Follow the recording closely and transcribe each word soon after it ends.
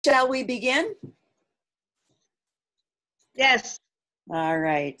Shall we begin? Yes. All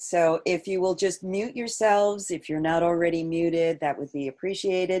right. So if you will just mute yourselves, if you're not already muted, that would be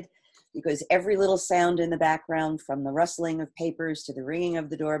appreciated, because every little sound in the background, from the rustling of papers to the ringing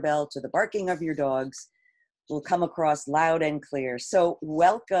of the doorbell to the barking of your dogs, will come across loud and clear. So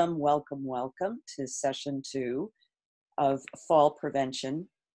welcome, welcome, welcome to session 2 of Fall Prevention.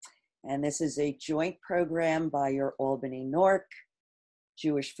 And this is a joint program by your Albany NORC,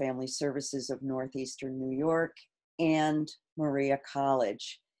 Jewish Family Services of Northeastern New York, and Maria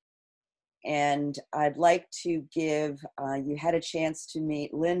College. And I'd like to give, you had a chance to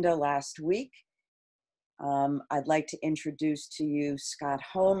meet Linda last week. I'd like to introduce to you Scott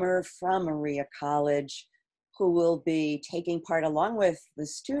Homer from Maria College, who will be taking part along with the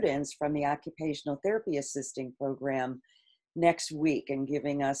students from the Occupational Therapy Assisting Program next week and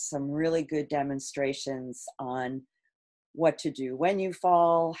giving us some really good demonstrations on what to do when you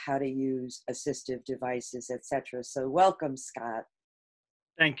fall, how to use assistive devices, etc. So welcome, Scott.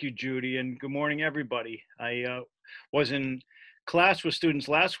 Thank you, Judy, and good morning, everybody. I was in class with students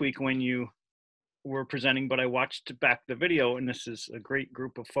last week when you were presenting, but I watched back the video, and this is a great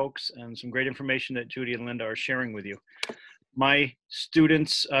group of folks and some great information that Judy and Linda are sharing with you. My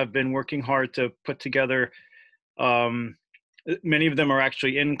students have been working hard to put together many of them are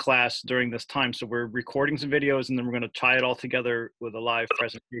actually in class during this time. So we're recording some videos and then we're going to tie it all together with a live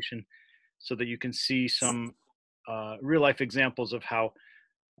presentation so that you can see some real life examples of how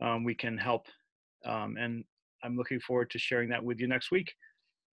we can help. And I'm looking forward to sharing that with you next week.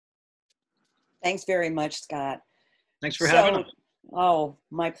 Thanks very much, Scott. Thanks for having us. Oh,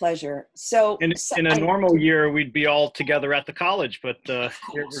 my pleasure. So in a normal year, we'd be all together at the college, but we're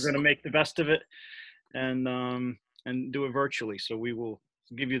going to make the best of it and do it virtually. So we will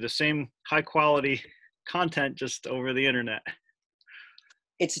give you the same high quality content just over the internet.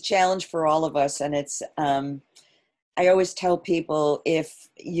 It's a challenge for all of us. And it's, I always tell people, if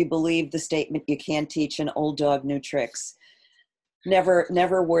you believe the statement, you can't teach an old dog new tricks.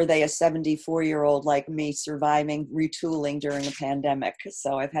 Never were they a 74-year-old like me surviving retooling during a pandemic.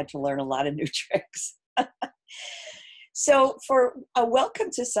 So I've had to learn a lot of new tricks. So for a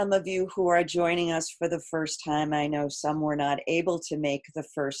welcome to some of you who are joining us for the first time. I know some were not able to make the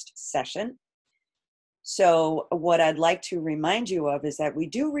first session. So what I'd like to remind you of is that we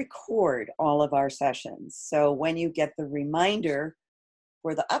do record all of our sessions. So when you get the reminder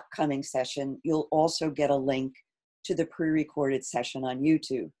for the upcoming session, you'll also get a link to the pre-recorded session on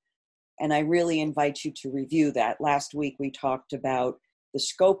YouTube. And I really invite you to review that. Last week we talked about the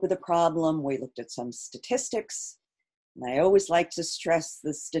scope of the problem. We looked at some statistics. And I always like to stress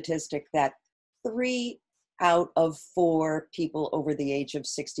the statistic that 3 out of 4 people over the age of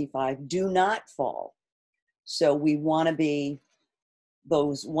 65 do not fall. So we want to be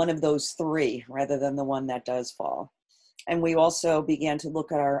one of those 3 rather than the one that does fall. And we also began to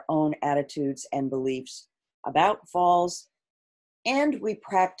look at our own attitudes and beliefs about falls. And we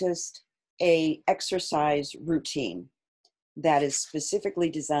practiced an exercise routine that is specifically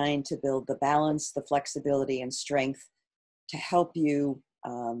designed to build the balance, the flexibility, and strength to help you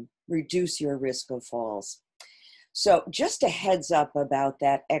reduce your risk of falls. So just a heads up about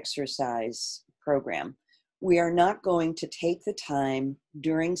that exercise program. We are not going to take the time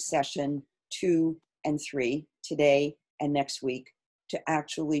during session 2 and 3, today and next week, to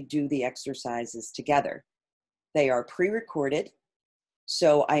actually do the exercises together. They are pre-recorded,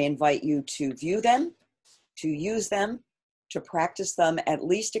 so I invite you to view them, to use them, to practice them at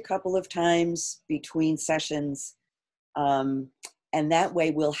least a couple of times between sessions. And that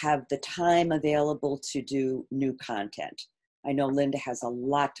way we'll have the time available to do new content. I know Linda has a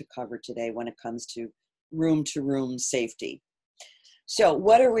lot to cover today when it comes to room safety. So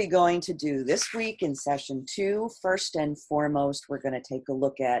what are we going to do this week in session 2? First and foremost, we're going to take a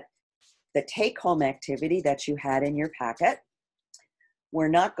look at the take-home activity that you had in your packet. We're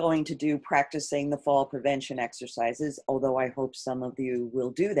not going to do practicing the fall prevention exercises, although I hope some of you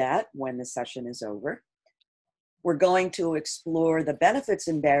will do that when the session is over. We're going to explore the benefits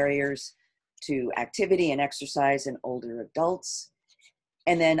and barriers to activity and exercise in older adults,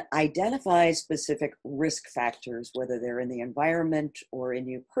 and then identify specific risk factors, whether they're in the environment or in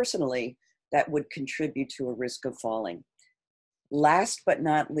you personally, that would contribute to a risk of falling. Last but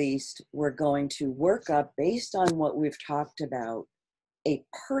not least, we're going to work up, based on what we've talked about, a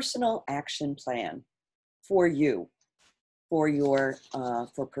personal action plan for you, for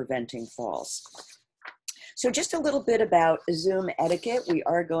preventing falls. So just a little bit about Zoom etiquette. We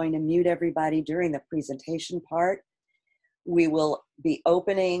are going to mute everybody during the presentation part. We will be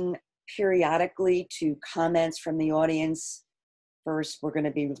opening periodically to comments from the audience First, we're going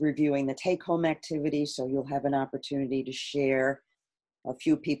to be reviewing the take-home activity, so you'll have an opportunity to share. A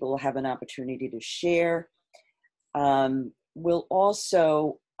few people will have an opportunity to share. We'll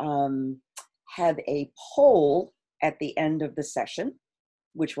also have a poll at the end of the session,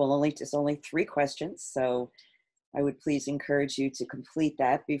 which is only 3 questions. So I would please encourage you to complete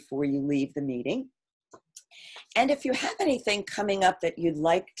that before you leave the meeting. And if you have anything coming up that you'd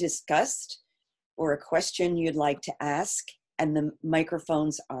like discussed or a question you'd like to ask and the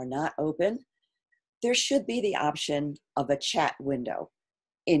microphones are not open, there should be the option of a chat window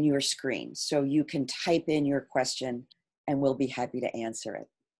in your screen. So you can type in your question and we'll be happy to answer it.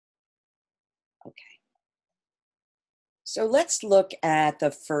 Okay. So let's look at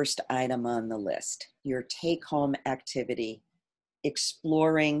the first item on the list, your take-home activity,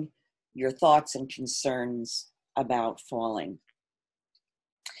 exploring your thoughts and concerns about falling.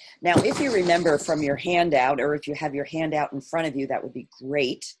 Now, if you remember from your handout, or if you have your handout in front of you, that would be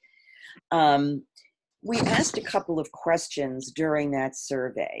great. We asked a couple of questions during that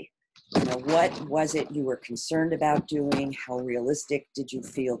survey. You know, what was it you were concerned about doing? How realistic did you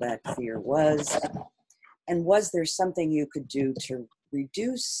feel that fear was? And was there something you could do to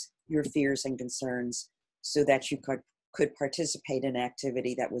reduce your fears and concerns so that you could participate in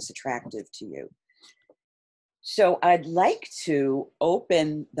activity that was attractive to you? So I'd like to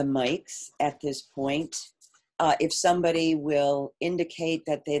open the mics at this point. If somebody will indicate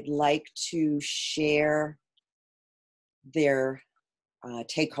that they'd like to share their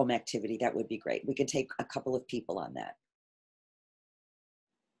take-home activity, that would be great. We could take a couple of people on that.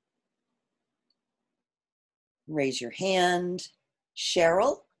 Raise your hand.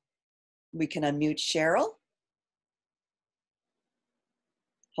 Cheryl, we can unmute Cheryl.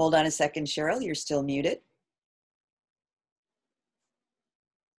 Hold on a second, Cheryl, you're still muted.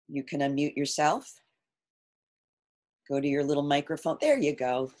 You can unmute yourself. Go to your little microphone. There you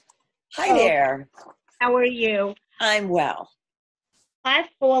go. Hi there. How are you? I'm well. I've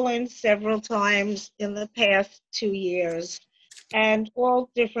fallen several times in the past 2 years, and all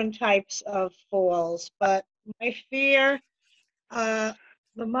different types of falls. But my fear, the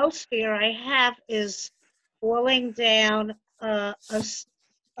most fear I have is falling down a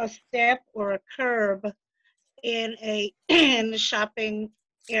step or a curb in in the shopping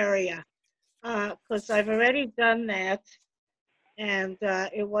area, because I've already done that, and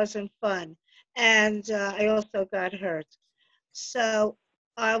it wasn't fun. And I also got hurt. So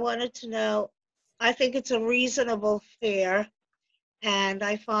I wanted to know, I think it's a reasonable fear. And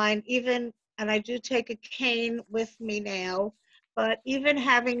I find and I do take a cane with me now, but even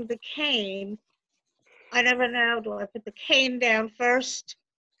having the cane, I never know, do I put the cane down first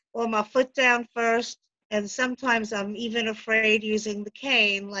or my foot down first? And sometimes I'm even afraid using the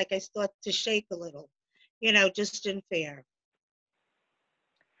cane, like I start to shake a little, just in fear.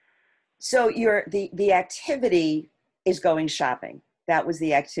 So the activity is going shopping. That was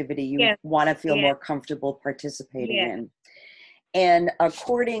the activity you want to feel more comfortable participating in. And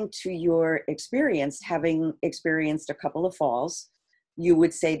according to your experience, having experienced a couple of falls, you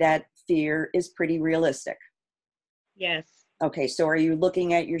would say that fear is pretty realistic. Yes. Okay, so are you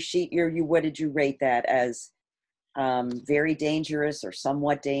looking at your sheet? What did you rate that as? Very dangerous or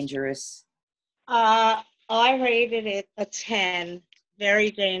somewhat dangerous? I rated it a 10.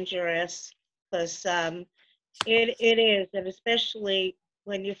 Very dangerous, because it is, and especially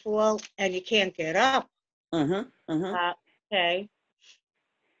when you fall and you can't get up. Okay.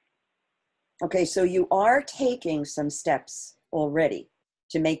 Okay, so you are taking some steps already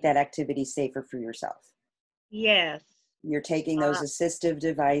to make that activity safer for yourself. Yes. You're taking those assistive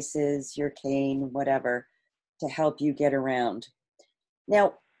devices, your cane, whatever, to help you get around.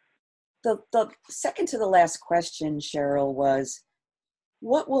 Now, the second to the last question, Cheryl, was,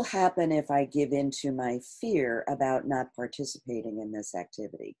 what will happen if I give in to my fear about not participating in this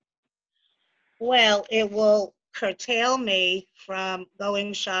activity? Well, it will curtail me from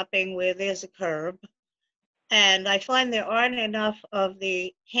going shopping where there's a curb. And I find there aren't enough of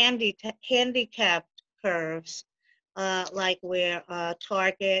the handicapped curves, like where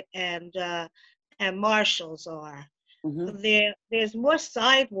Target and Marshalls are. There's more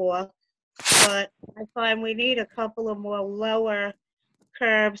sidewalk, but I find we need a couple of more lower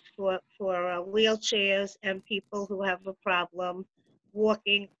curbs for wheelchairs and people who have a problem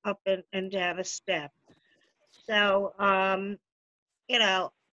walking up and down a step. So, I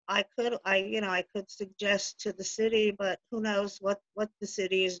could suggest to the city, but who knows what the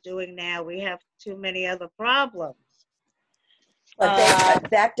city is doing now. We have too many other problems. But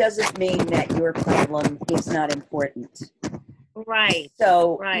that doesn't mean that your problem is not important. Right.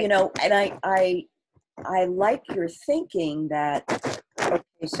 So, right. and I like your thinking that, okay,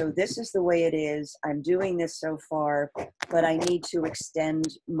 so this is the way it is. I'm doing this so far, but I need to extend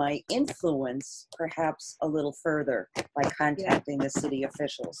my influence perhaps a little further by contacting the city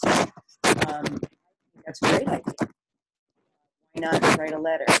officials. That's a great idea. Why not write a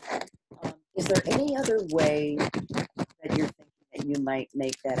letter? Is there any other way that you're thinking that you might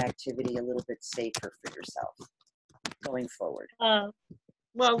make that activity a little bit safer for yourself going forward?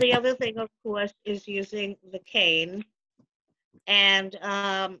 Well, the other thing, of course, is using the cane. And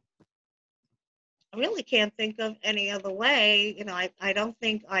I really can't think of any other way. You know, I don't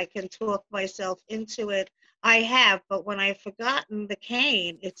think I can talk myself into it. I have, but when I've forgotten the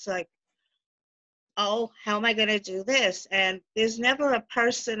cane, it's like, oh, how am I going to do this? And there's never a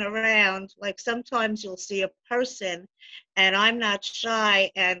person around. Like sometimes you'll see a person, and I'm not shy,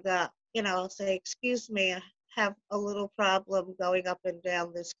 and you know, I'll say, "Excuse me, I have a little problem going up and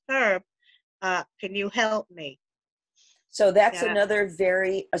down this curb. Can you help me?" So that's Yeah. another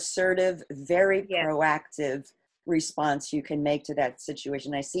very assertive, very Yeah. proactive response you can make to that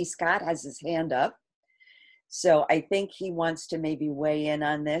situation. I see Scott has his hand up. So I think he wants to maybe weigh in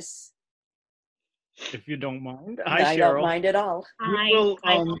on this. If you don't mind. Hi, I don't Cheryl. mind at all.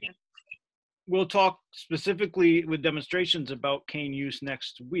 We'll talk specifically with demonstrations about cane use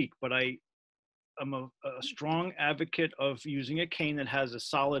next week, but I'm a strong advocate of using a cane that has a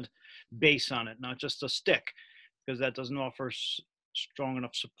solid base on it, not just a stick, because that doesn't offer strong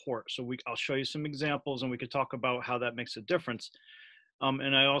enough support. So I'll show you some examples and we could talk about how that makes a difference.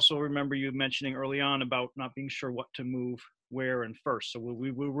 And I also remember you mentioning early on about not being sure what to move, where, and first. So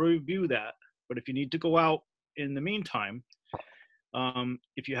we will review that. But if you need to go out in the meantime,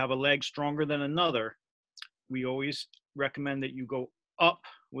 if you have a leg stronger than another, we always recommend that you go up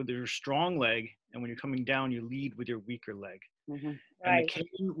with your strong leg, and when you're coming down, you lead with your weaker leg. Mm-hmm. And the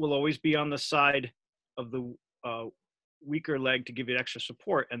cane will always be on the side of the weaker leg to give it extra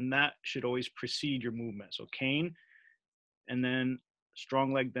support, and that should always precede your movement. So cane, and then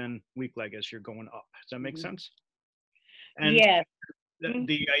strong leg, then weak leg as you're going up. Does that make sense? And yes.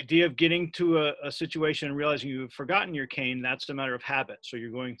 The idea of getting to a situation and realizing you've forgotten your cane, that's a matter of habit. So you're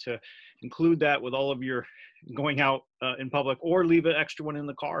going to include that with all of your going out in public, or leave an extra one in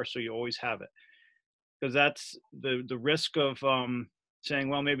the car so you always have it. Because that's the risk of saying,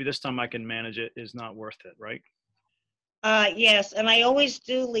 well, maybe this time I can manage it, is not worth it, right? Yes, and I always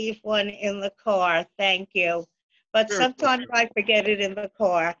do leave one in the car, thank you. But Sure. sometimes I forget it in the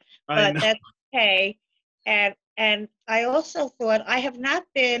car, but that's okay. And I also thought, I have not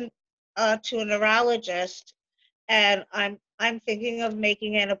been to a neurologist, and I'm thinking of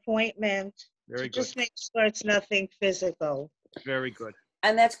making an appointment Very to good. just make sure it's nothing physical. Very good.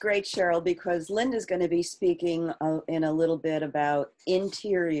 And that's great, Cheryl, because Linda's going to be speaking in a little bit about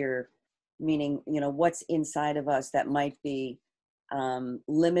interior, meaning, you know, what's inside of us that might be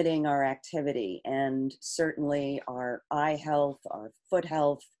limiting our activity. And certainly our eye health, our foot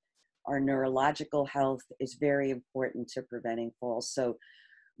health, our neurological health is very important to preventing falls. So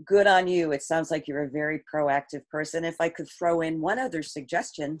good on you. It sounds like you're a very proactive person. If I could throw in one other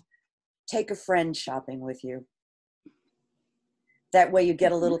suggestion, take a friend shopping with you. That way you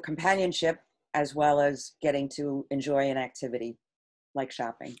get a little companionship as well as getting to enjoy an activity like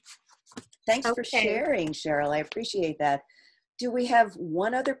shopping. Thanks for sharing, Cheryl. I appreciate that. Do we have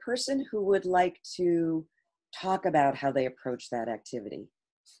one other person who would like to talk about how they approach that activity,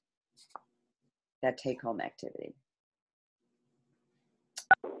 that take-home activity?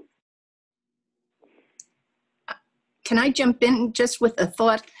 Can I jump in just with a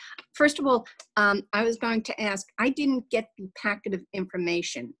thought? First of all, I was going to ask, I didn't get the packet of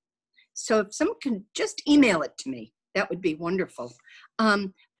information. So if someone can just email it to me, that would be wonderful.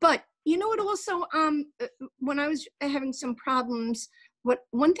 But you know what also, when I was having some problems,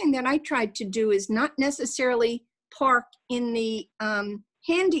 one thing that I tried to do is not necessarily park in the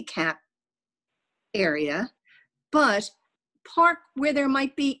handicap area, but park where there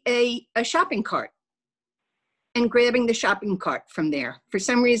might be a shopping cart, and grabbing the shopping cart from there. For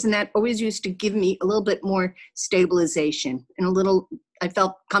some reason, that always used to give me a little bit more stabilization and I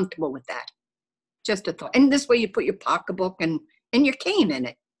felt comfortable with that. Just a thought. And this way you put your pocketbook and your cane in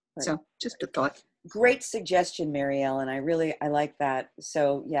it. Right. So just a thought. Great suggestion, Mary Ellen. I like that.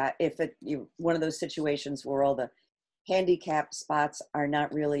 So yeah, if one of those situations where all the handicap spots are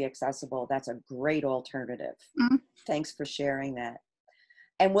not really accessible, that's a great alternative. Mm-hmm. Thanks for sharing that.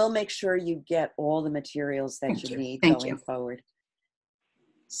 And we'll make sure you get all the materials that you need going forward.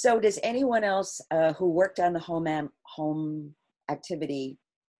 So does anyone else who worked on the home activity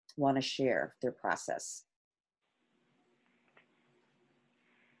want to share their process?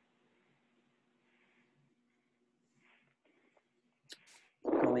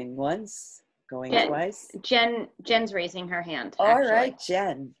 Going once, going Jen, twice. Jen's raising her hand. All actually. right,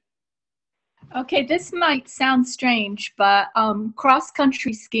 Jen. Okay, this might sound strange, but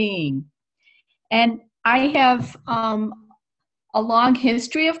cross-country skiing. And I have a long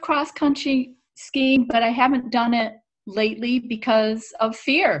history of cross-country skiing, but I haven't done it lately because of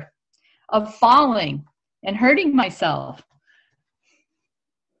fear of falling and hurting myself.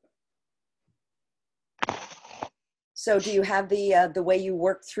 So do you have the way you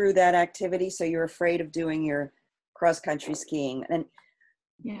work through that activity? So you're afraid of doing your cross-country skiing. And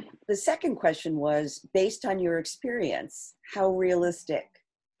Yeah. the second question was, based on your experience, how realistic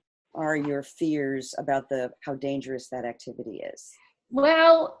are your fears about how dangerous that activity is?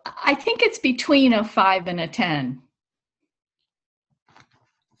 Well, I think it's between a 5 and a 10.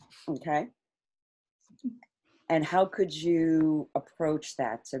 Okay. And how could you approach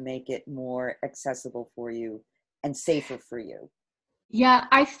that to make it more accessible for you and safer for you? Yeah,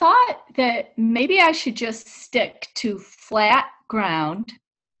 I thought that maybe I should just stick to flat ground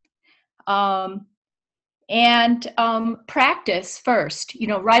and practice first,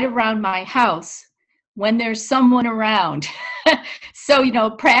 right around my house when there's someone around.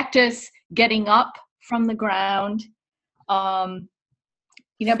 So, practice getting up from the ground.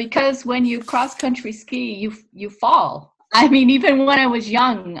 Because when you cross country ski, you fall. I mean, even when I was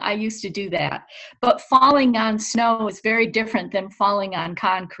young, I used to do that. But falling on snow is very different than falling on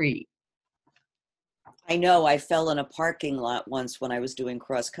concrete. I know I fell in a parking lot once when I was doing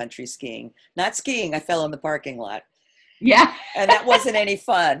cross-country skiing. Not skiing, I fell in the parking lot. Yeah. And that wasn't any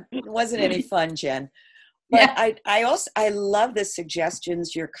fun. It wasn't any fun, Jen. But Yeah. I love the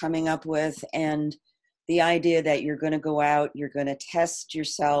suggestions you're coming up with, and the idea that you're going to go out, you're going to test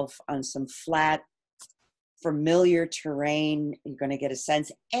yourself on some flat, familiar terrain, you're going to get a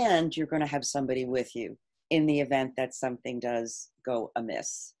sense, and you're going to have somebody with you in the event that something does go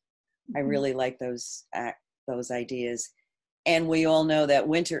amiss. I really like those ideas. And we all know that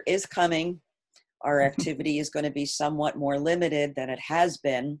winter is coming. Our activity is going to be somewhat more limited than it has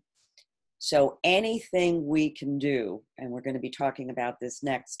been. So anything we can do, and we're going to be talking about this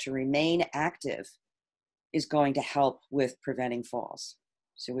next, to remain active is going to help with preventing falls.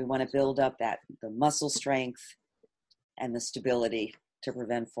 So we want to build up the muscle strength and the stability to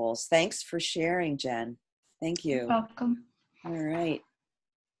prevent falls. Thanks for sharing, Jen. Thank you. You're welcome. All right.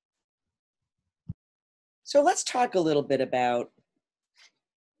 So let's talk a little bit about,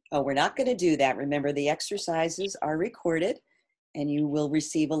 we're not going to do that. Remember, the exercises are recorded and you will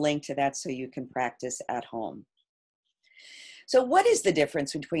receive a link to that so you can practice at home. So what is the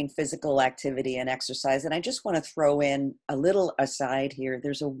difference between physical activity and exercise? And I just want to throw in a little aside here.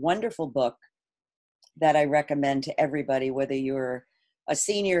 There's a wonderful book that I recommend to everybody, whether you're a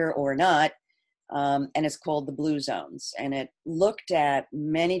senior or not, and it's called The Blue Zones. And it looked at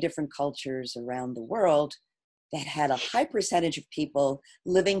many different cultures around the world that had a high percentage of people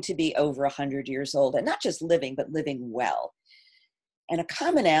living to be over 100 years old, and not just living, but living well. And a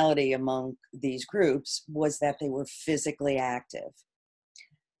commonality among these groups was that they were physically active.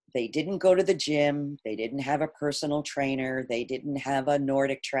 They didn't go to the gym. They didn't have a personal trainer. They didn't have a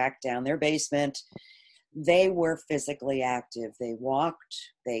Nordic track down their basement. They were physically active. They walked.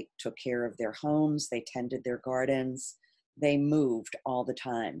 They took care of their homes. They tended their gardens. They moved all the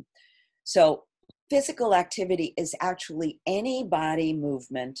time. So physical activity is actually any body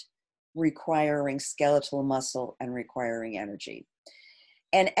movement requiring skeletal muscle and requiring energy.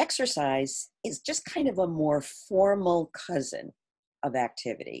 And exercise is just kind of a more formal cousin of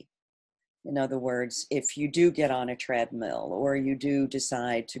activity. In other words, if you do get on a treadmill or you do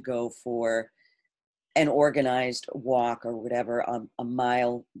decide to go for an organized walk or whatever, a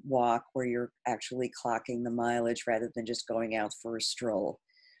mile walk where you're actually clocking the mileage rather than just going out for a stroll.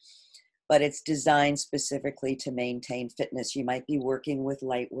 But it's designed specifically to maintain fitness. You might be working with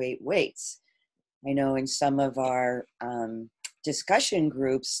lightweight weights. I know in some of our discussion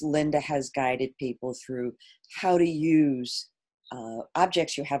groups, Linda has guided people through how to use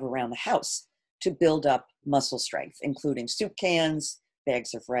objects you have around the house to build up muscle strength, including soup cans,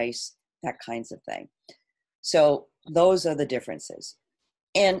 bags of rice, that kinds of thing. So those are the differences.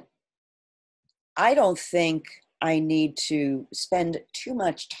 And I don't think I need to spend too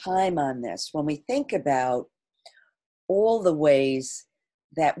much time on this when we think about all the ways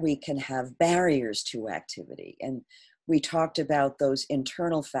that we can have barriers to activity. And we talked about those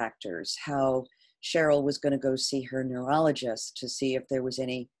internal factors, how Cheryl was going to go see her neurologist to see if there was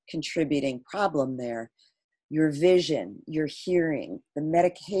any contributing problem there. Your vision, your hearing, the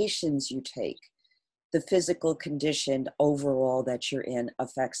medications you take, the physical condition overall that you're in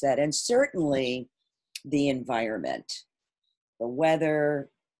affects that. And certainly the environment, the weather,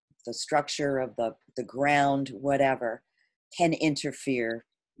 the structure of the ground, whatever, can interfere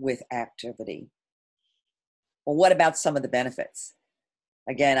with activity. Well, what about some of the benefits?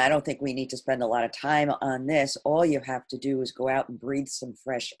 Again, I don't think we need to spend a lot of time on this. All you have to do is go out and breathe some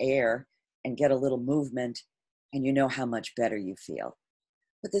fresh air and get a little movement, and you know how much better you feel.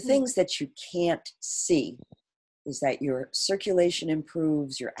 But the things that you can't see is that your circulation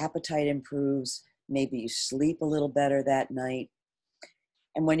improves, your appetite improves, maybe you sleep a little better that night.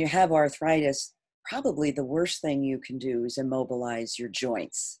 And when you have arthritis, probably the worst thing you can do is immobilize your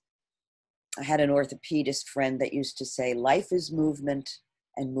joints. I had an orthopedist friend that used to say, life is movement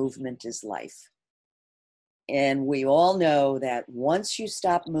and movement is life. And we all know that once you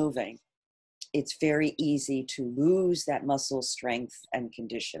stop moving, it's very easy to lose that muscle strength and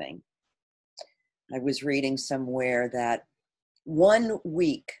conditioning. I was reading somewhere that 1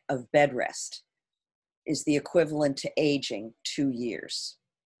 week of bed rest is the equivalent to aging 2 years.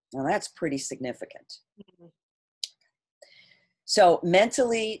 Now that's pretty significant. So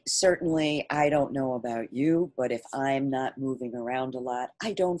mentally, certainly, I don't know about you, but if I'm not moving around a lot,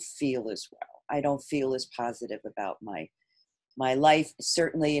 I don't feel as well. I don't feel as positive about my life.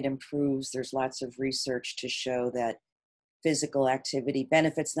 Certainly it improves. There's lots of research to show that physical activity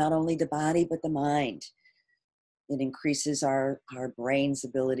benefits not only the body, but the mind. It increases our brain's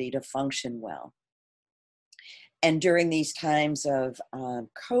ability to function well. And during these times of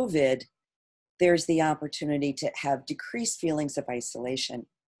COVID, there's the opportunity to have decreased feelings of isolation.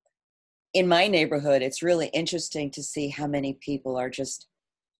 In my neighborhood, it's really interesting to see how many people are just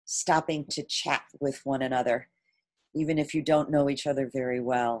stopping to chat with one another, even if you don't know each other very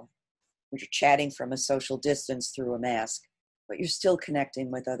well. You're chatting from a social distance through a mask, but you're still connecting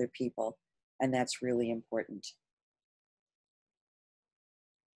with other people, and that's really important.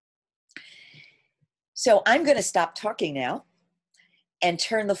 So I'm going to stop talking now and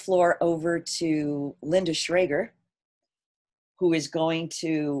turn the floor over to Linda Schrager, who is going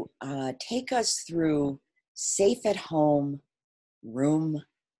to take us through safe at home, room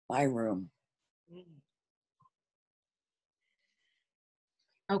by room.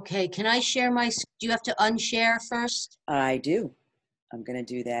 Okay, can I share do you have to unshare first? I do. I'm going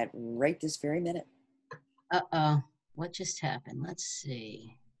to do that right this very minute. Uh-oh, what just happened? Let's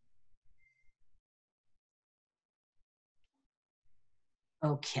see.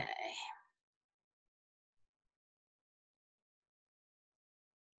 Okay.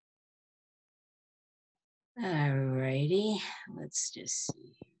 All righty, let's just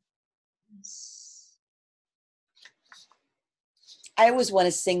see. I always want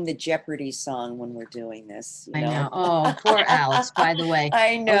to sing the Jeopardy song when we're doing this. You know? I know. Oh, poor Alice, by the way.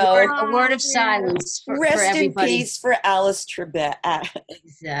 I know. A word of silence for Rest everybody. in peace for Alice Trebek.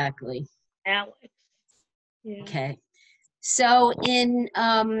 Exactly. Alex. Yeah. Okay. So in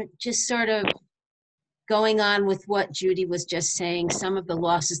just sort of going on with what Judi was just saying, some of the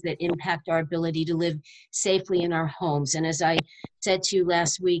losses that impact our ability to live safely in our homes. And as I said to you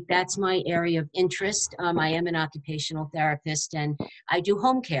last week, that's my area of interest. I am an occupational therapist and I do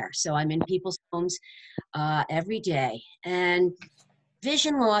home care. So I'm in people's homes every day. And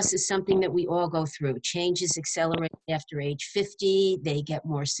vision loss is something that we all go through. Changes accelerate after age 50. They get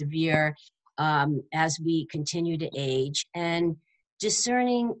more severe as we continue to age. And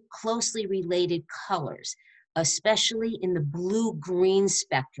discerning closely related colors, especially in the blue-green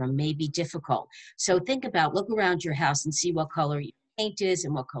spectrum, may be difficult. So look around your house and see what color your paint is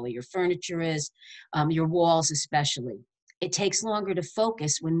and what color your furniture is, your walls especially. It takes longer to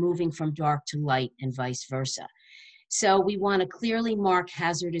focus when moving from dark to light and vice versa. So we want to clearly mark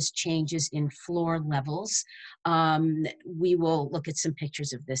hazardous changes in floor levels. We will look at some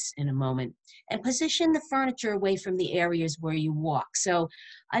pictures of this in a moment. And position the furniture away from the areas where you walk. So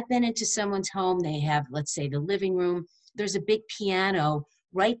I've been into someone's home, they have, let's say, the living room. There's a big piano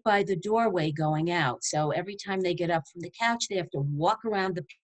right by the doorway going out. So every time they get up from the couch, they have to walk around the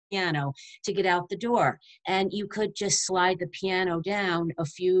piano to get out the door. And you could just slide the piano down a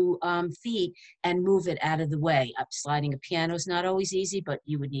few feet and move it out of the way. Sliding a piano is not always easy, but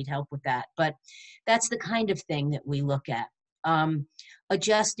you would need help with that. But that's the kind of thing that we look at.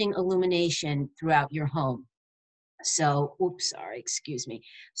 Adjusting illumination throughout your home. So, excuse me.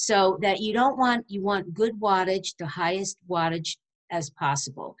 So that you want good wattage, the highest wattage as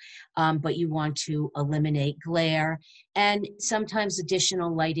possible, but you want to eliminate glare, and sometimes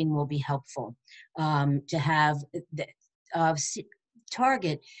additional lighting will be helpful. To have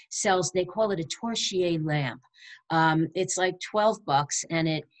Target sells, they call it a Torchier lamp. It's like $12 and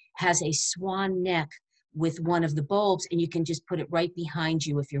it has a swan neck with one of the bulbs, and you can just put it right behind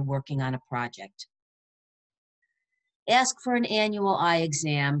you if you're working on a project. Ask for an annual eye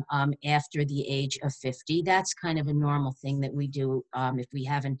exam after the age of 50. That's kind of a normal thing that we do if we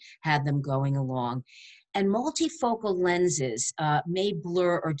haven't had them going along. And multifocal lenses may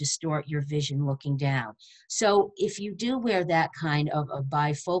blur or distort your vision looking down. So if you do wear that kind of a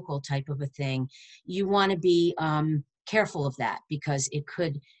bifocal type of a thing, you want to be careful of that, because it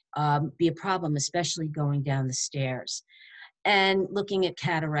could be a problem, especially going down the stairs. And looking at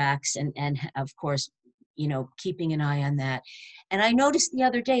cataracts and of course, you know, keeping an eye on that. And I noticed the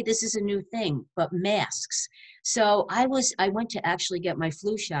other day, this is a new thing, but masks. So I went to actually get my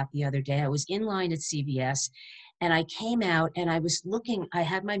flu shot the other day. I was in line at CVS and I came out and I was looking, I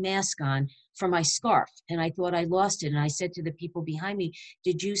had my mask on for my scarf and I thought I lost it. And I said to the people behind me,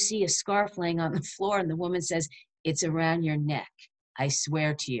 did you see a scarf laying on the floor? And the woman says, it's around your neck. I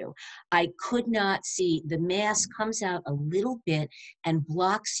swear to you, I could not see. The mask comes out a little bit and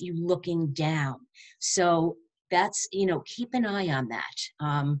blocks you looking down. So that's, you know, keep an eye on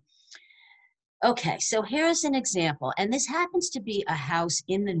that. Okay, so here's an example, and this happens to be a house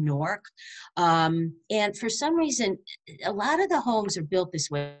in the Newark, and for some reason, a lot of the homes are built this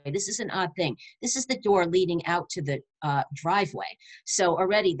way. This is an odd thing. This is the door leading out to the driveway, so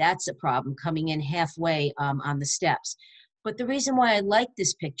already that's a problem, coming in halfway on the steps. But the reason why I like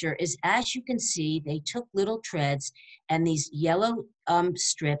this picture is, as you can see, they took little treads and these yellow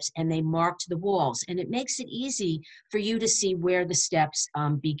strips and they marked the walls. And it makes it easy for you to see where the steps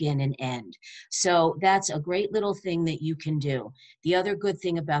begin and end. So that's a great little thing that you can do. The other good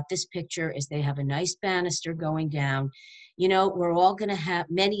thing about this picture is they have a nice banister going down. You know, we're all going to have,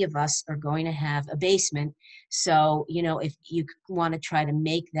 many of us are going to have a basement. So, you know, if you want to try to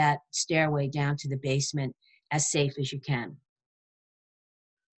make that stairway down to the basement as safe as you can.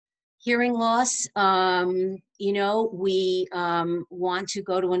 Hearing loss, you know, we want to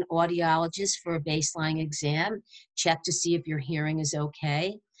go to an audiologist for a baseline exam, check to see if your hearing is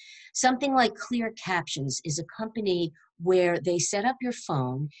okay. Something like Clear Captions is a company where they set up your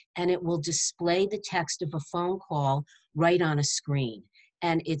phone and it will display the text of a phone call right on a screen.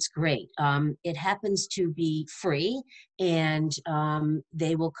 And it's great. It happens to be free, and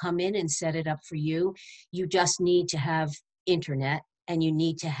they will come in and set it up for you. You just need to have internet, and you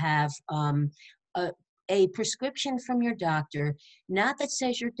need to have a prescription from your doctor, not that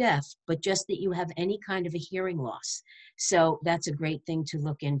says you're deaf, but just that you have any kind of a hearing loss. So that's a great thing to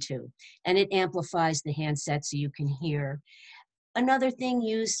look into. And it amplifies the handset so you can hear. Another thing,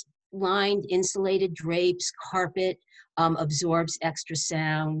 use lined insulated drapes, carpet, absorbs extra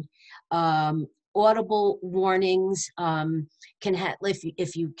sound. Audible warnings can have,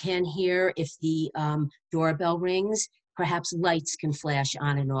 if you can hear, if the doorbell rings, perhaps lights can flash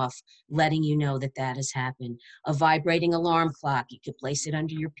on and off, letting you know that that has happened. A vibrating alarm clock, you could place it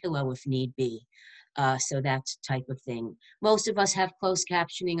under your pillow if need be. So that type of thing. Most of us have closed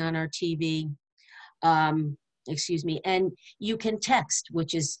captioning on our TV. Excuse me, and you can text,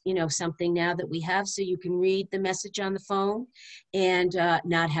 which is, you know, something now that we have, so you can read the message on the phone and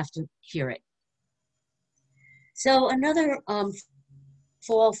not have to hear it. So another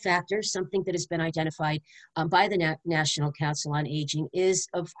fall factor, something that has been identified by the National Council on Aging, is,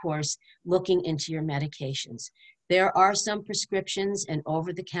 of course, looking into your medications. There are some prescriptions and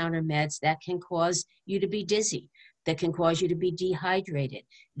over-the-counter meds that can cause you to be dizzy, that can cause you to be dehydrated,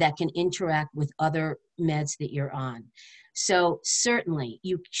 that can interact with other meds that you're on. So certainly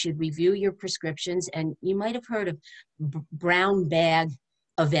you should review your prescriptions, and you might have heard of brown bag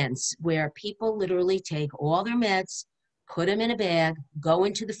events where people literally take all their meds, put them in a bag, go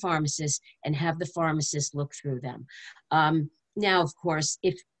into the pharmacist, and have the pharmacist look through them. Now, of course,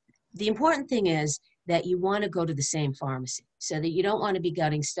 if the important thing is that you want to go to the same pharmacy, so that you don't want to be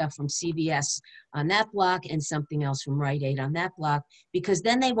getting stuff from CVS on that block and something else from Rite Aid on that block, because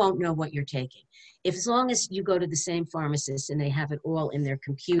then they won't know what you're taking. If, as long as you go to the same pharmacist and they have it all in their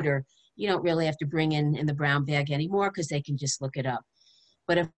computer, you don't really have to bring in the brown bag anymore, because they can just look it up.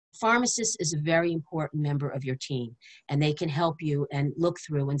 But a pharmacist is a very important member of your team, and they can help you and look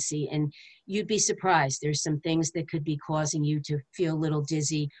through and see, and you'd be surprised. There's some things that could be causing you to feel a little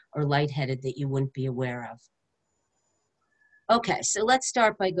dizzy or lightheaded that you wouldn't be aware of. Okay, so let's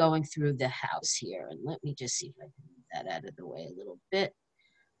start by going through the house here, and let me just see if I can move that out of the way a little bit.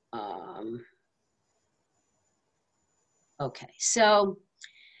 Okay, so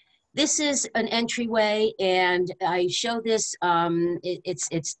This is an entryway, and I show this,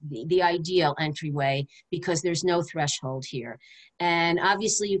 it's the ideal entryway because there's no threshold here. And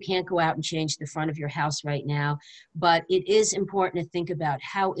obviously you can't go out and change the front of your house right now, but it is important to think about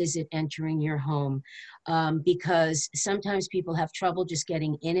how is it entering your home, because sometimes people have trouble just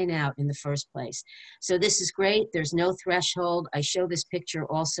getting in and out in the first place. So this is great. There's no threshold. I show this picture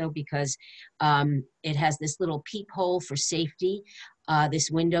also because it has this little peephole for safety.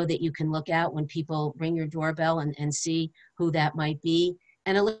 This window that you can look out when people ring your doorbell and see who that might be.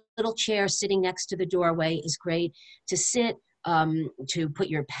 And a little chair sitting next to the doorway is great to sit, to put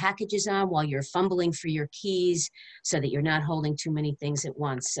your packages on while you're fumbling for your keys so that you're not holding too many things at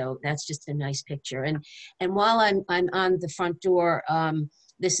once. So that's just a nice picture. And while I'm on the front door,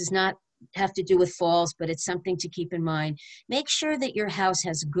 this is not have to do with falls, but it's something to keep in mind. Make sure that your house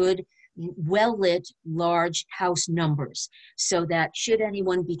has good, well-lit, large house numbers so that should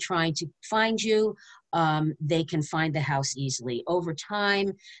anyone be trying to find you, they can find the house easily. Over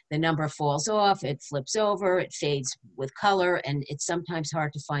time, the number falls off, it flips over, it fades with color, and it's sometimes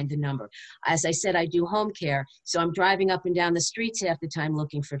hard to find the number. As I said, I do home care, so I'm driving up and down the streets half the time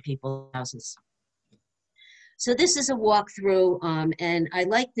looking for people's houses. So this is a walkthrough, and I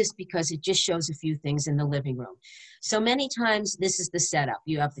like this because it just shows a few things in the living room. So many times this is the setup.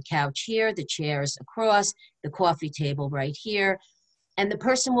 You have the couch here, the chairs across, the coffee table right here, and the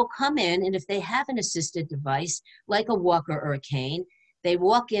person will come in, and if they have an assisted device, like a walker or a cane, they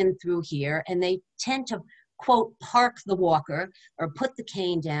walk in through here, and they tend to, quote, park the walker or put the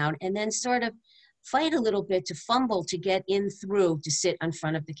cane down, and then sort of fight a little bit to fumble to get in through to sit in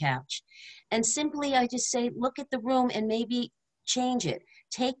front of the couch. And simply I just say, look at the room and maybe change it.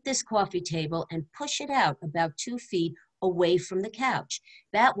 Take this coffee table and push it out about 2 feet away from the couch.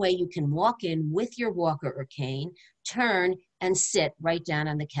 That way you can walk in with your walker or cane, turn and sit right down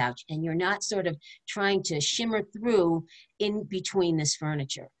on the couch. And you're not sort of trying to shimmer through in between this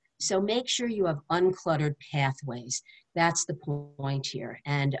furniture. So make sure you have uncluttered pathways. That's the point here.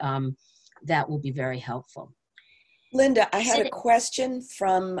 And that will be very helpful. Linda, I had a question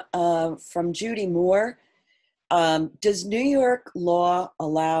from Judy Moore. Does New York law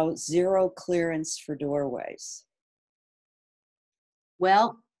allow zero clearance for doorways?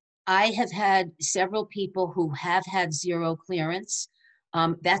 Well, I have had several people who have had zero clearance.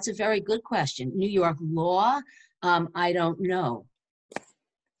 That's a very good question. New York law, I don't know.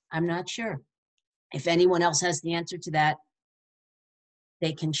 I'm not sure. If anyone else has the answer to that,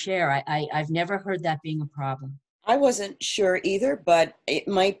 they can share. I've never heard that being a problem. I wasn't sure either, but it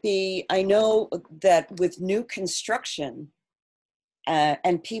might be. I know that with new construction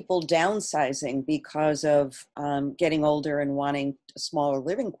and people downsizing because of getting older and wanting smaller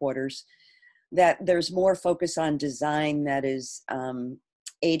living quarters, that there's more focus on design that is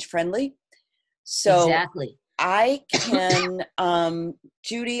age friendly. So exactly. I can,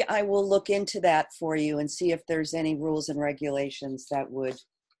 Judy, I will look into that for you and see if there's any rules and regulations that would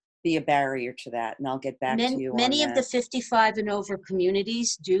be a barrier to that, and I'll get back to you on that. Many of the 55 and over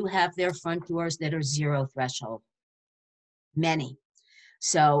communities do have their front doors that are zero threshold. Many.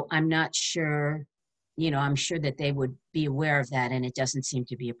 So I'm not sure, I'm sure that they would be aware of that, and it doesn't seem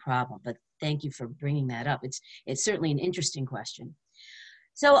to be a problem. But thank you for bringing that up. It's certainly an interesting question.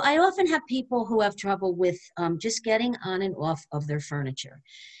 So I often have people who have trouble with just getting on and off of their furniture.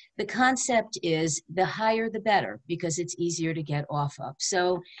 The concept is the higher the better because it's easier to get off of.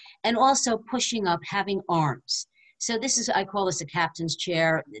 So, and also pushing up, having arms. So this is, I call this a captain's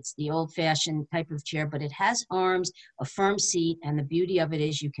chair. It's the old-fashioned type of chair, but it has arms, a firm seat, and the beauty of it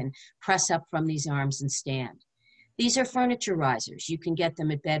is you can press up from these arms and stand. These are furniture risers. You can get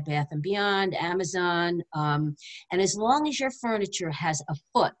them at Bed Bath & Beyond, Amazon, and as long as your furniture has a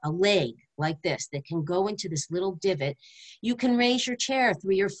foot, a leg like this that can go into this little divot, you can raise your chair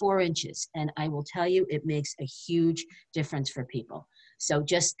 3 or 4 inches. And I will tell you, it makes a huge difference for people. So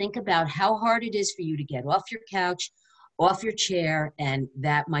just think about how hard it is for you to get off your couch, off your chair, and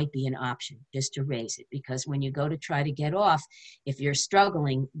that might be an option, just to raise it. Because when you go to try to get off, if you're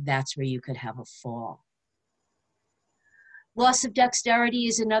struggling, that's where you could have a fall. Loss of dexterity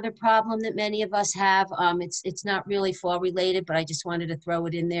is another problem that many of us have. It's not really fall related, but I just wanted to throw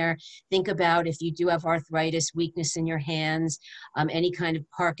it in there. Think about if you do have arthritis, weakness in your hands, any kind of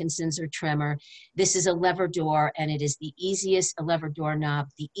Parkinson's or tremor. This is a lever door, and it is the easiest, a lever door knob,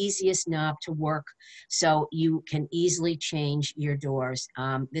 the easiest knob to work, so you can easily change your doors.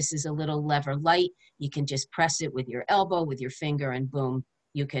 This is a little lever light. You can just press it with your elbow, with your finger, and boom,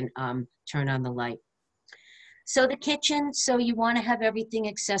 you can turn on the light. So the kitchen, so you want to have everything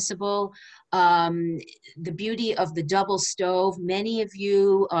accessible. The beauty of the double stove, many of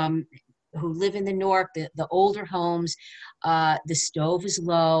you who live in the north, the older homes, the stove is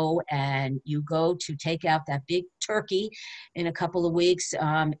low and you go to take out that big turkey in a couple of weeks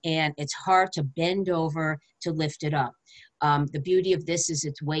and it's hard to bend over to lift it up. The beauty of this is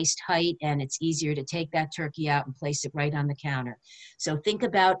it's waist height and it's easier to take that turkey out and place it right on the counter. So think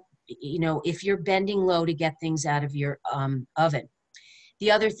about, you know, if you're bending low to get things out of your oven.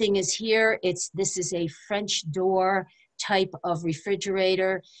 The other thing is here, this is a French door type of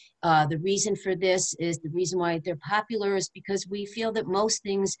refrigerator. The reason for this is, the reason why they're popular is because we feel that most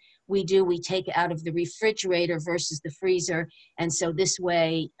things we take out of the refrigerator versus the freezer. And so this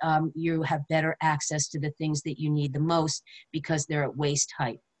way you have better access to the things that you need the most because they're at waist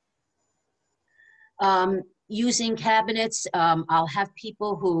height. Using cabinets, I'll have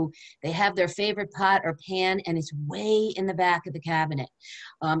people who, they have their favorite pot or pan and it's way in the back of the cabinet.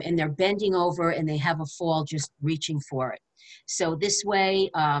 And they're bending over and they have a fall just reaching for it. So this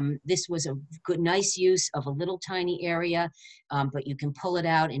way, this was a good, nice use of a little tiny area, but you can pull it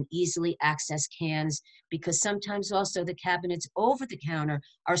out and easily access cans because sometimes also the cabinets over the counter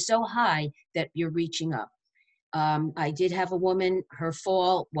are so high that you're reaching up. I did have a woman, her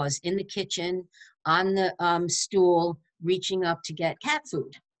fall was in the kitchen on the stool, reaching up to get cat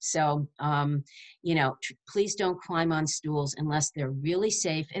food. So, you know, please don't climb on stools unless they're really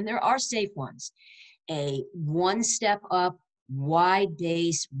safe, and there are safe ones. A one step up, wide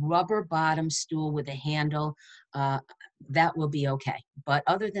base, rubber bottom stool with a handle, that will be okay. But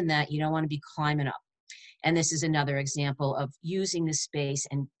other than that, you don't want to be climbing up. And this is another example of using the space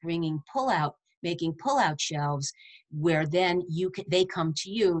and making pull-out shelves where then they come to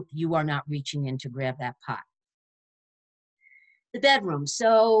you, you are not reaching in to grab that pot. The bedroom.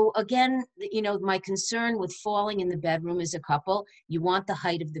 So again, you know, my concern with falling in the bedroom is a couple. You want the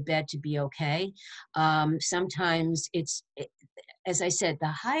height of the bed to be okay. Sometimes as I said, the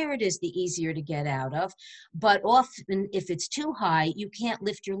higher it is, the easier to get out of. But often, if it's too high, you can't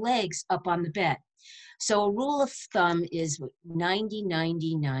lift your legs up on the bed. So a rule of thumb is 90,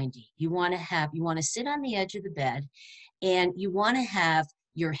 90, 90. You want to sit on the edge of the bed and you want to have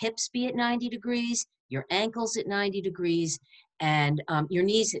your hips be at 90 degrees, your ankles at 90 degrees, and your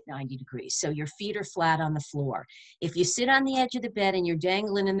knees at 90 degrees. So your feet are flat on the floor. If you sit on the edge of the bed and you're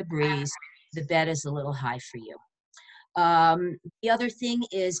dangling in the breeze, the bed is a little high for you. The other thing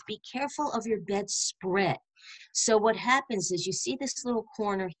is be careful of your bed spread. So what happens is you see this little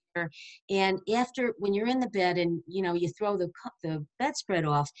corner here, and when you're in the bed and you know you throw the bedspread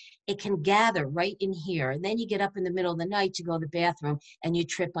off, it can gather right in here, and then you get up in the middle of the night to go to the bathroom and you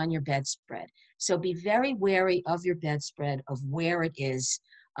trip on your bedspread. So be very wary of your bedspread, of where it is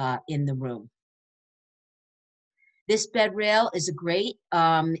in the room. This bed rail is a great,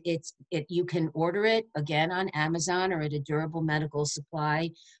 you can order it again on Amazon or at a durable medical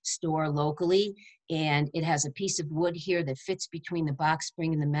supply store locally. And it has a piece of wood here that fits between the box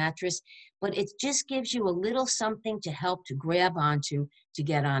spring and the mattress, but it just gives you a little something to help to grab onto to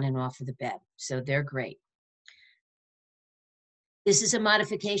get on and off of the bed. So they're great. This is a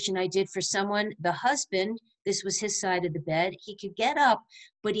modification I did for someone. The husband, this was his side of the bed. He could get up,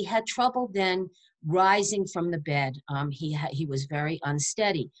 but he had trouble then rising from the bed. He was very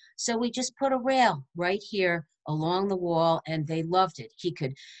unsteady. So we just put a rail right here along the wall, and they loved it. He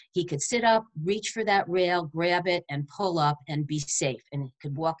could sit up, reach for that rail, grab it, and pull up and be safe. And he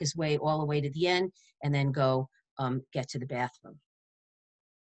could walk his way all the way to the end and then go get to the bathroom.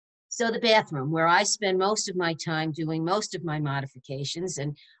 So the bathroom, where I spend most of my time doing most of my modifications,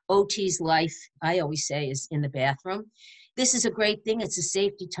 and OT's life, I always say, is in the bathroom. This is a great thing. It's a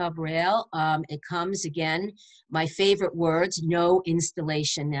safety tub rail. It comes, again, my favorite words, no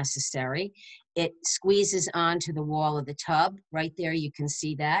installation necessary. It squeezes onto the wall of the tub. Right there, you can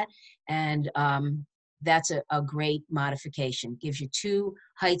see that. And that's a great modification. Gives you two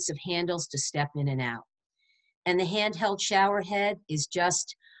heights of handles to step in and out. And the handheld shower head is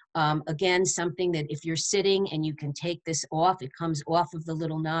just, again, something that if you're sitting and you can take this off, it comes off of the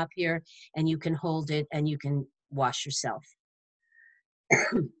little knob here, and you can hold it and you can wash yourself.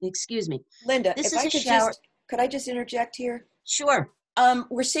 Excuse me. Linda, This if is I a could shower. could I just interject here? Sure.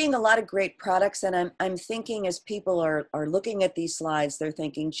 We're seeing a lot of great products, and I'm thinking as people are looking at these slides, they're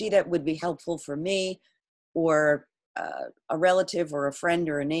thinking, gee, that would be helpful for me or a relative or a friend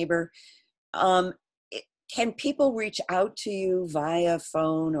or a neighbor. Can people reach out to you via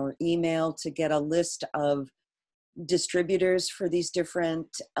phone or email to get a list of distributors for these different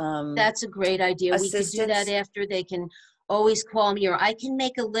That's a great idea. We could do that after. They can always call me, or I can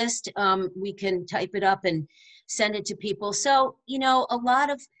make a list. We can type it up and send it to people. So, you know, a lot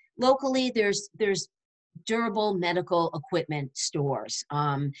of locally, there's durable medical equipment stores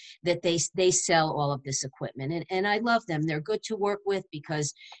that they sell all of this equipment, and I love them. They're good to work with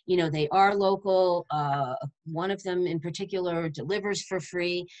because, you know, they are local. One of them in particular delivers for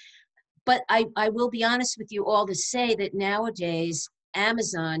free. But I will be honest with you all to say that nowadays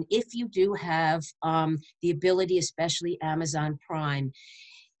Amazon, if you do have the ability, especially Amazon Prime,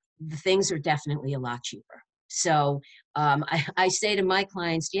 the things are definitely a lot cheaper. So I say to my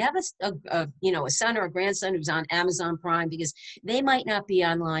clients, do you have a son or a grandson who's on Amazon Prime? Because they might not be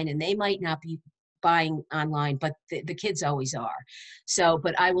online and they might not be buying online, but the kids always are. So,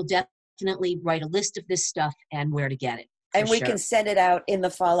 but I will definitely write a list of this stuff and where to get it. And we sure. can send it out in the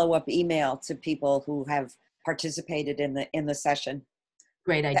follow-up email to people who have participated in the session.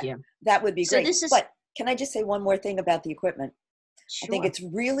 Great idea. That would be So great. this is, but can I just say one more thing about the equipment? sure. I think it's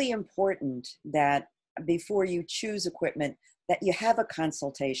really important that before you choose equipment, that you have a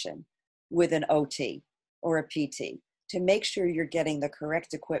consultation with an OT or a PT to make sure you're getting the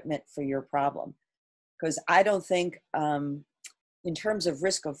correct equipment for your problem. Because I don't think, in terms of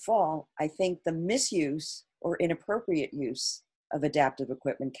risk of fall, I think the misuse or inappropriate use of adaptive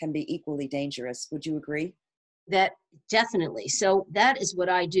equipment can be equally dangerous. Would you agree? That definitely. So that is what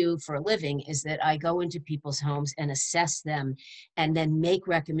I do for a living, is that I go into people's homes and assess them and then make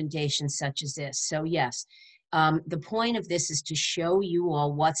recommendations such as this. So yes, the point of this is to show you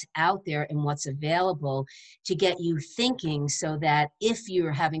all what's out there and what's available to get you thinking, so that if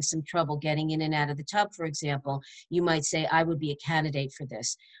you're having some trouble getting in and out of the tub, for example, you might say, I would be a candidate for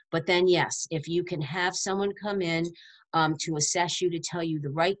this. But then yes, if you can have someone come in to assess you, to tell you the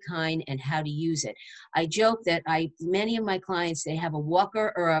right kind and how to use it. I joke that many of my clients, they have a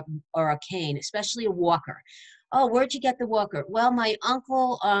walker or a cane, especially a walker. Oh, where'd you get the walker? Well, my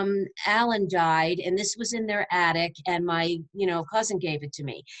uncle Alan died, and this was in their attic, and my cousin gave it to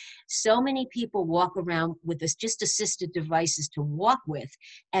me. So many people walk around with this just assisted devices to walk with,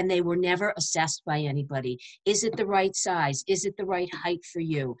 and they were never assessed by anybody. Is it the right size? Is it the right height for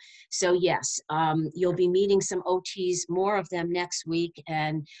you? So yes, you'll be meeting some OTs, more of them next week,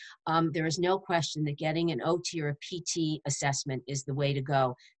 and there is no question that getting an OT or a PT assessment is the way to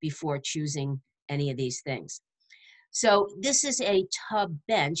go before choosing any of these things. So this is a tub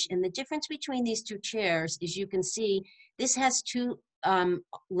bench, and the difference between these two chairs is, you can see this has two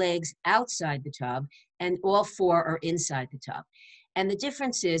legs outside the tub and all four are inside the tub. And the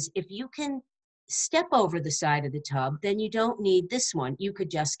difference is, if you can step over the side of the tub, then you don't need this one. You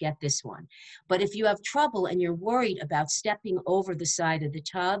could just get this one. But if you have trouble and you're worried about stepping over the side of the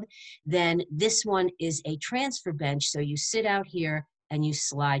tub, then this one is a transfer bench. So you sit out here and you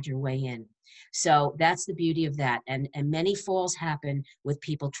slide your way in. So that's the beauty of that. And many falls happen with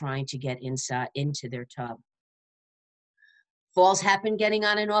people trying to get inside into their tub. Falls happen getting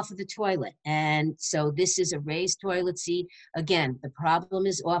on and off of the toilet. And so this is a raised toilet seat. Again, the problem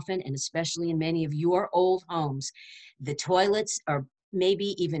is often, and especially in many of your old homes, the toilets are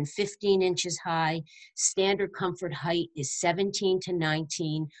maybe even 15 inches high. Standard comfort height is 17 to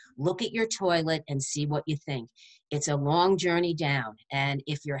 19. Look at your toilet and see what you think. It's a long journey down. And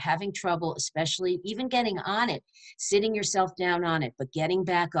if you're having trouble, especially even getting on it, sitting yourself down on it, but getting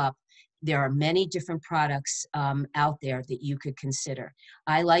back up, there are many different products out there that you could consider.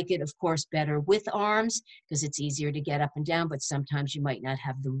 I like it, of course, better with arms because it's easier to get up and down, but sometimes you might not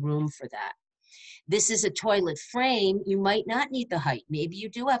have the room for that. This is a toilet frame. You might not need the height. Maybe you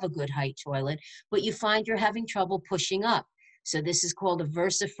do have a good height toilet, but you find you're having trouble pushing up. So this is called a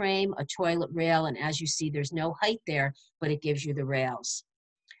Versa frame, a toilet rail, and as you see, there's no height there, but it gives you the rails.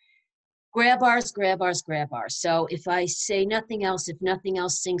 Grab bars, grab bars, grab bars. So if I say nothing else, if nothing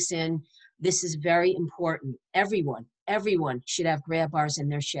else sinks in, this is very important. Everyone should have grab bars in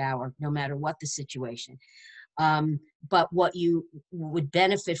their shower, no matter what the situation. But what you would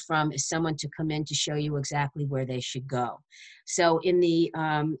benefit from is someone to come in to show you exactly where they should go. So in the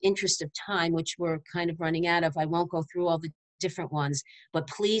interest of time, which we're kind of running out of, I won't go through all the different ones, but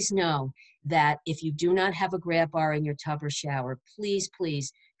please know that if you do not have a grab bar in your tub or shower, please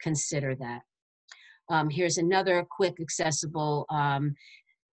consider that. Here's another quick, accessible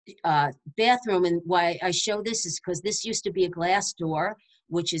bathroom, and why I show this is because this used to be a glass door,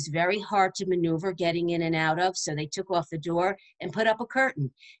 which is very hard to maneuver getting in and out of. So they took off the door and put up a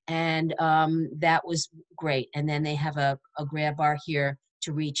curtain, and that was great. And then they have a grab bar here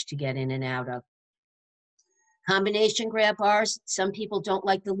to reach to get in and out of. Combination grab bars, some people don't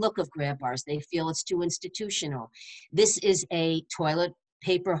like the look of grab bars. They feel it's too institutional. This is a toilet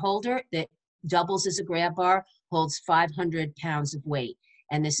paper holder that doubles as a grab bar, holds 500 pounds of weight.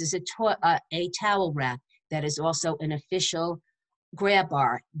 And this is a towel rack that is also an official grab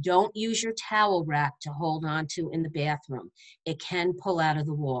bar. Don't use your towel rack to hold on to in the bathroom. It can pull out of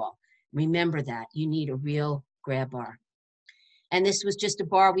the wall. Remember that. You need a real grab bar. And this was just a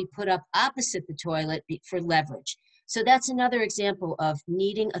bar we put up opposite the toilet for leverage. So that's another example of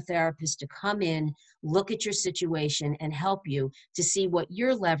needing a therapist to come in, look at your situation, and help you to see what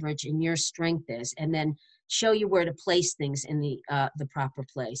your leverage and your strength is, and then show you where to place things in the proper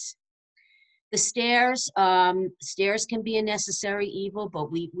place. The stairs, stairs can be a necessary evil,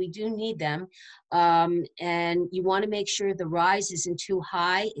 but we do need them. And you want to make sure the rise isn't too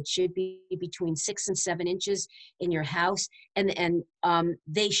high. It should be between 6 and 7 inches in your house, and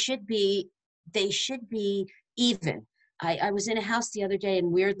they should be even. I was in a house the other day, and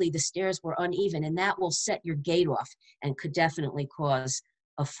weirdly the stairs were uneven, and that will set your gait off and could definitely cause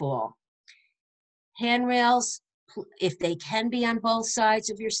a fall. Handrails, if they can be on both sides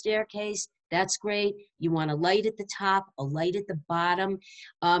of your staircase, that's great. You want a light at the top, a light at the bottom,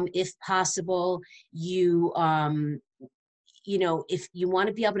 if possible. You know, if you want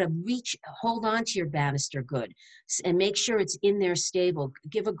to be able to hold on to your banister good, and make sure it's in there stable.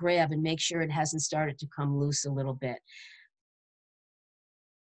 Give a grab and make sure it hasn't started to come loose a little bit.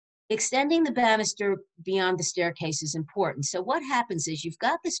 Extending the banister beyond the staircase is important. So what happens is you've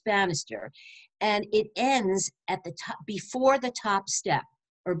got this banister and it ends at the top, before the top step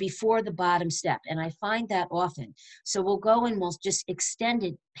or before the bottom step. And I find that often. So we'll go and we'll just extend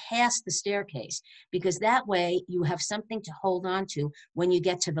it past the staircase, because that way you have something to hold on to when you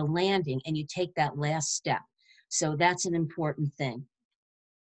get to the landing and you take that last step. So that's an important thing.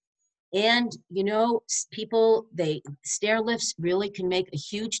 And, you know, stair lifts really can make a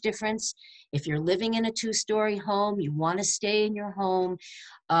huge difference. If you're living in a 2-story home, you want to stay in your home,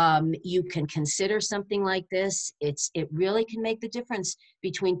 you can consider something like this. It really can make the difference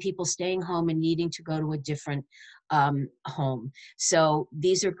between people staying home and needing to go to a different home. So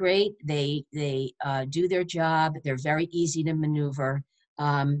these are great. They do their job. They're very easy to maneuver.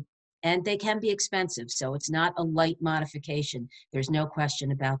 And they can be expensive, so it's not a light modification. There's no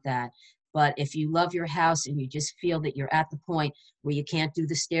question about that. But if you love your house and you just feel that you're at the point where you can't do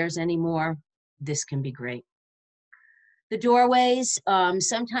the stairs anymore, this can be great. The doorways,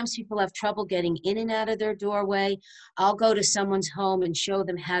 sometimes people have trouble getting in and out of their doorway. I'll go to someone's home and show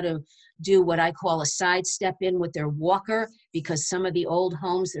them how to do what I call a side step in with their walker, because some of the old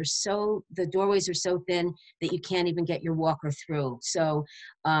homes, the doorways are so thin that you can't even get your walker through. So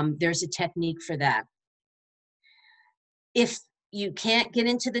there's a technique for that. If you can't get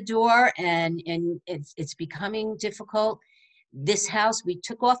into the door and it's becoming difficult, this house, we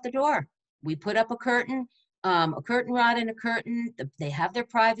took off the door. We put up a curtain rod and a curtain. They have their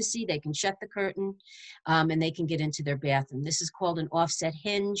privacy. They can shut the curtain and they can get into their bathroom. This is called an offset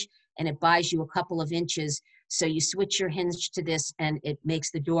hinge, and it buys you a couple of inches. So you switch your hinge to this and it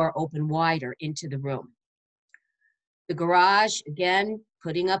makes the door open wider into the room. The garage, again,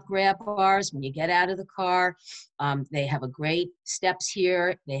 putting up grab bars when you get out of the car. They have a great steps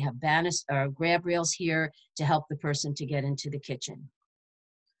here. They have grab rails here to help the person to get into the kitchen.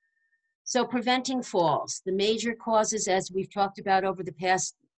 So preventing falls, the major causes, as we've talked about over the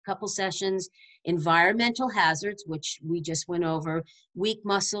past couple sessions, environmental hazards, which we just went over, weak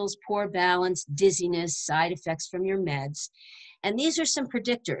muscles, poor balance, dizziness, side effects from your meds. And these are some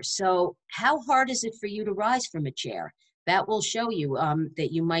predictors. So how hard is it for you to rise from a chair? That will show you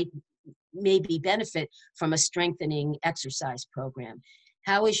that you might maybe benefit from a strengthening exercise program.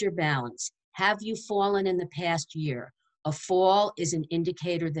 How is your balance? Have you fallen in the past year? A fall is an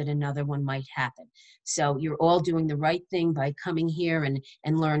indicator that another one might happen. So you're all doing the right thing by coming here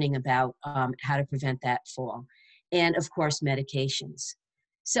and learning about how to prevent that fall. And of course, medications.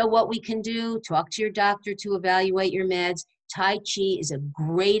 So what we can do, talk to your doctor to evaluate your meds. Tai Chi is a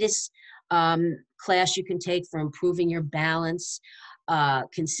greatest class you can take for improving your balance.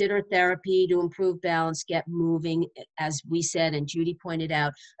 Consider therapy to improve balance, get moving, as we said and Judi pointed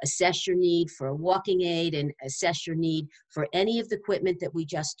out, assess your need for a walking aid and assess your need for any of the equipment that we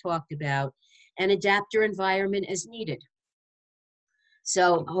just talked about, and adapt your environment as needed.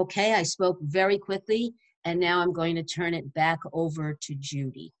 So, okay, I spoke very quickly, and now I'm going to turn it back over to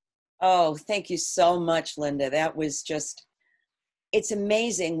Judi. Oh, thank you so much, Linda. That was just, it's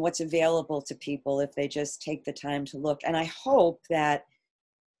amazing what's available to people if they just take the time to look. And I hope that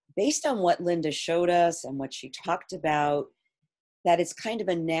based on what Linda showed us and what she talked about, that it's kind of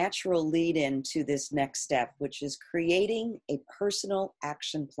a natural lead in to this next step, which is creating a personal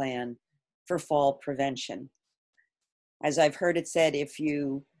action plan for fall prevention. As I've heard it said, if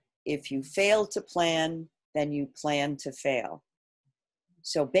you fail to plan, then you plan to fail.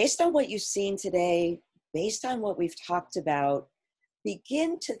 So based on what you've seen today, based on what we've talked about,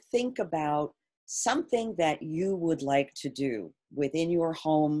 begin to think about something that you would like to do within your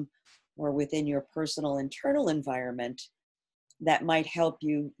home or within your personal internal environment that might help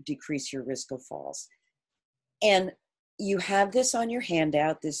you decrease your risk of falls. And you have this on your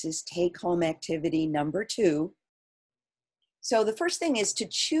handout. This is take-home activity number 2. So the first thing is to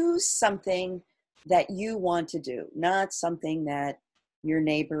choose something that you want to do, not something that your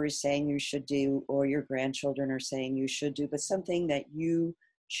neighbor is saying you should do or your grandchildren are saying you should do, but something that you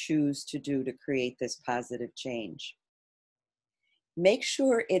choose to do to create this positive change. Make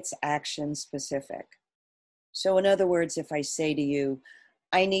sure it's action specific. So in other words, if I say to you,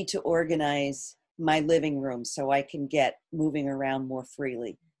 I need to organize my living room so I can get moving around more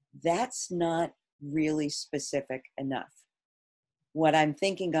freely, that's not really specific enough. What I'm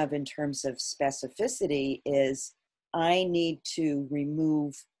thinking of in terms of specificity is I need to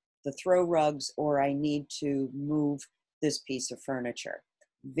remove the throw rugs or I need to move this piece of furniture.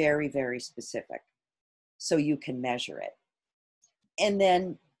 Very, very specific. So you can measure it. And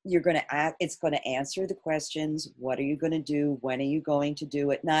then you're going to it's going to answer the questions. What are you going to do? When are you going to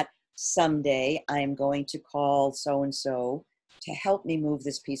do it? Not someday I'm going to call so-and-so to help me move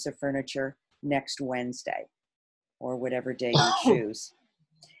this piece of furniture next Wednesday or whatever day you choose.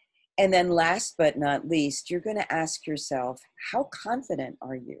 And then last but not least, you're going to ask yourself, how confident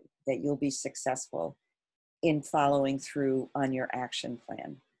are you that you'll be successful in following through on your action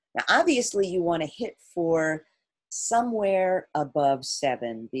plan? Now, obviously you want to hit for somewhere above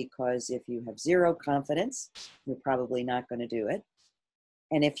 7, because if you have 0 confidence, you're probably not going to do it.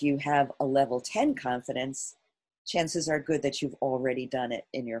 And if you have a level 10 confidence, chances are good that you've already done it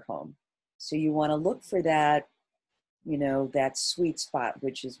in your home. So you want to look for that, you know, that sweet spot,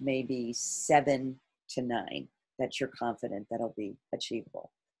 which is maybe 7 to 9, that you're confident that'll be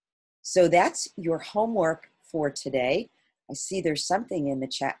achievable. So that's your homework for today. I see there's something in the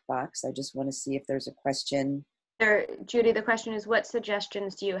chat box. I just want to see if there's a question. Judi, the question is, what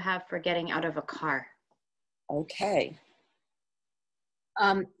suggestions do you have for getting out of a car? Okay.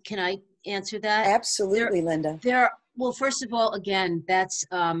 Can I answer that? Absolutely, Linda. Well, first of all, again, that's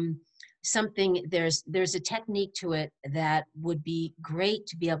something, there's a technique to it that would be great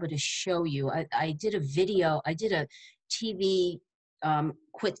to be able to show you. I did a video, I did a TV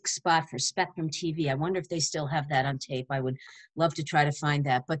quick spot for Spectrum TV. I wonder if they still have that on tape. I would love to try to find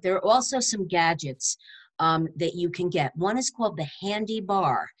that. But there are also some gadgets that you can get. One is called the Handy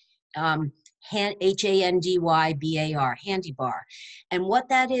Bar. Handybar, Handy Bar. And what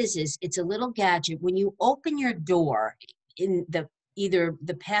that is it's a little gadget. When you open your door in either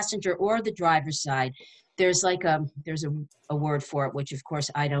the passenger or the driver's side, there's like there's a word for it, which of course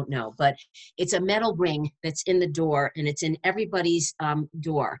I don't know, but it's a metal ring that's in the door, and it's in everybody's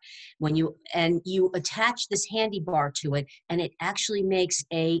door. When you attach this handy bar to it, and it actually makes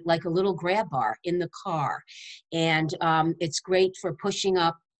like a little grab bar in the car, and it's great for pushing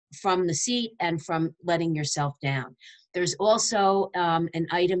up from the seat and from letting yourself down. There's also an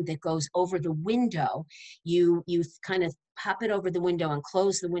item that goes over the window. You kind of pop it over the window and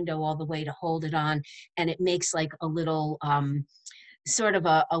close the window all the way to hold it on, and it makes like a little sort of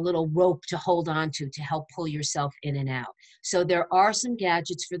a little rope to hold on to help pull yourself in and out. So there are some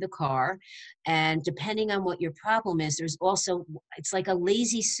gadgets for the car, and depending on what your problem is, there's also, it's like a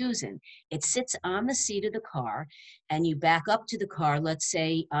lazy Susan. It sits on the seat of the car, and you back up to the car. Let's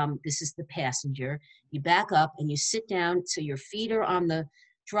say this is the passenger. You back up and you sit down so your feet are on the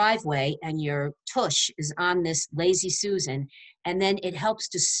driveway and your tush is on this lazy Susan, and then it helps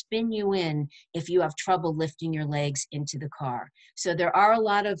to spin you in if you have trouble lifting your legs into the car. So there are a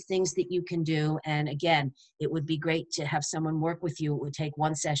lot of things that you can do, and again, it would be great to have someone work with you. It would take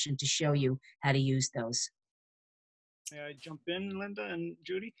one session to show you how to use those. May I jump in, Linda and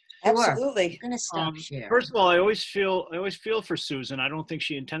Judi? Absolutely. I'm gonna stop sharing. First of all, I always feel for Susan. I don't think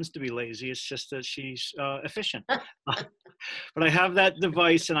she intends to be lazy. It's just that she's efficient. But I have that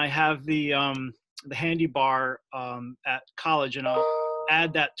device, and I have the handy bar at college, and I'll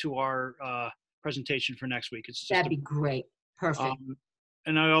add that to our presentation for next week. It's just That'd be great. Perfect.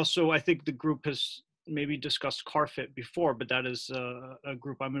 And I think the group has maybe discussed CarFit before, but that is a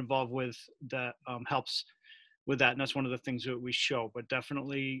group I'm involved with that helps with that, and that's one of the things that we show. But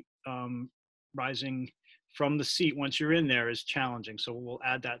definitely rising from the seat once you're in there is challenging, so we'll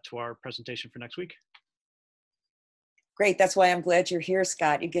add that to our presentation for next week. Great. That's why I'm glad you're here,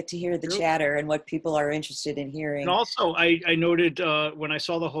 Scott. You get to hear the Sure. chatter and what people are interested in And hearing. also, I noted when I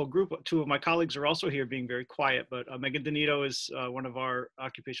saw the whole group, two of my colleagues are also here being very quiet, but Megan Donito is one of our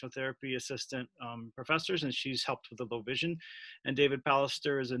occupational therapy assistant professors, and she's helped with the low vision. And David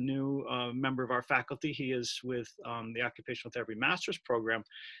Pallister is a new member of our faculty. He is with the occupational therapy master's program,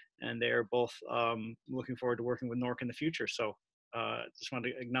 and they are both looking forward to working with NORC in the future. So just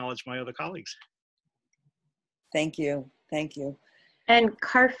wanted to acknowledge my other colleagues. Thank you. Thank you. And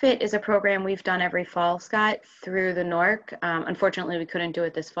CARFIT is a program we've done every fall, Scott, through the NORC. Unfortunately, we couldn't do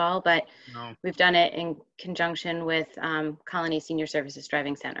it this fall, but No. we've done it in conjunction with Colony Senior Services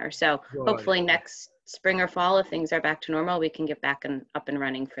Driving Center. So Good. hopefully next spring or fall, if things are back to normal, we can get back and up and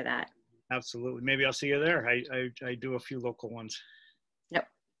running for that. Absolutely. Maybe I'll see you there. I do a few local ones. Yep.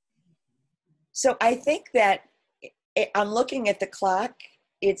 So I think that I'm looking at the clock.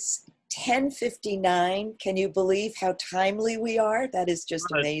 It's 10:59. Can you believe how timely we are? That is just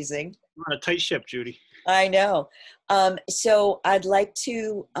amazing. We're on a tight ship, Judy. I know. So I'd like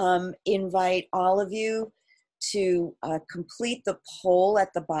to invite all of you to complete the poll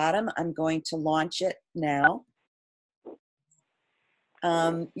at the bottom. I'm going to launch it now.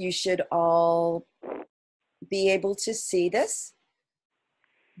 You should all be able to see this.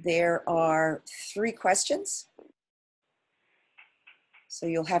 There are 3 questions. So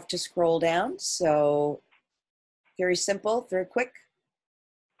you'll have to scroll down. So very simple, very quick.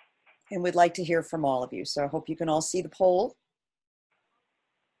 And we'd like to hear from all of you. So I hope you can all see the poll.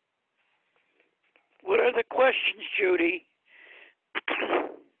 What are the questions, Judy?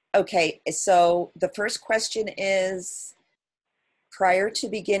 Okay, so the first question is, prior to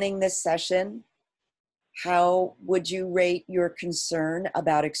beginning this session, how would you rate your concern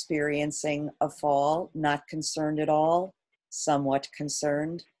about experiencing a fall? Not concerned at all, somewhat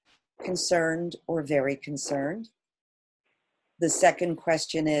concerned, concerned, or very concerned? The second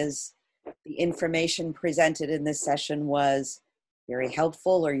question is, the information presented in this session was very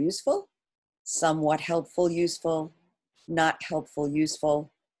helpful or useful, somewhat helpful, useful, not helpful,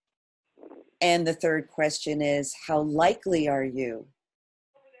 useful. And the third question is, how likely are you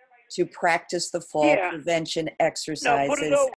to practice the fall prevention exercises